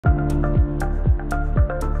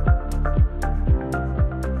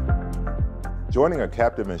Joining a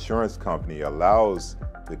captive insurance company allows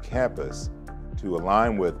the campus to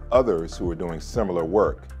align with others who are doing similar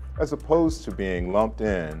work, as opposed to being lumped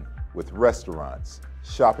in with restaurants,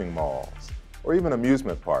 shopping malls, or even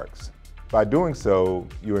amusement parks. By doing so,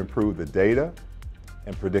 you improve the data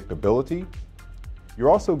and predictability. You're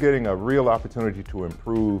also getting a real opportunity to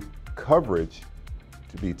improve coverage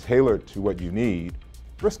to be tailored to what you need,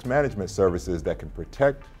 risk management services that can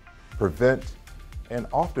protect, prevent, and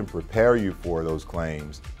often prepare you for those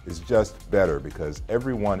claims is just better because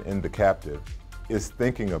everyone in the captive is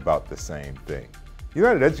thinking about the same thing.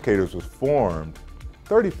 United Educators was formed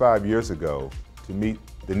 35 years ago to meet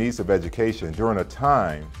the needs of education during a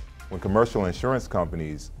time when commercial insurance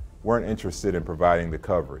companies weren't interested in providing the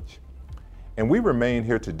coverage. And we remain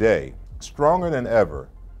here today, stronger than ever,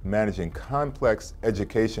 managing complex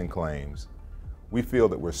education claims. We feel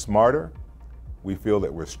that we're smarter, we feel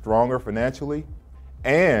that we're stronger financially,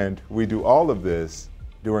 and we do all of this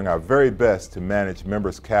doing our very best to manage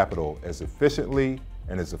members' capital as efficiently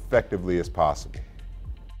and as effectively as possible.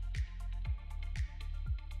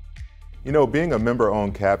 You know, being a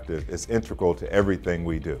member-owned captive is integral to everything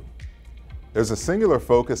we do. There's a singular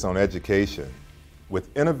focus on education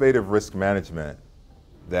with innovative risk management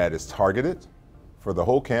that is targeted for the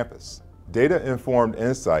whole campus, data-informed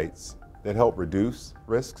insights that help reduce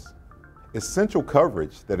risks, essential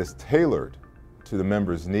coverage that is tailored to the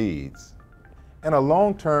member's needs, and a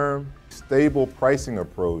long-term, stable pricing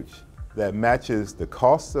approach that matches the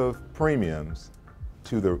cost of premiums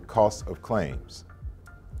to the cost of claims.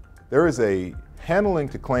 There is a handling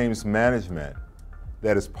to claims management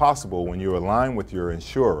that is possible when you align with your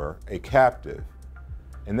insurer, a captive,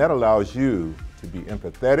 and that allows you to be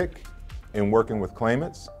empathetic in working with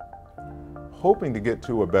claimants, hoping to get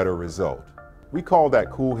to a better result. We call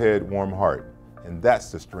that cool head, warm heart, and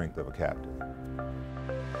that's the strength of a captive.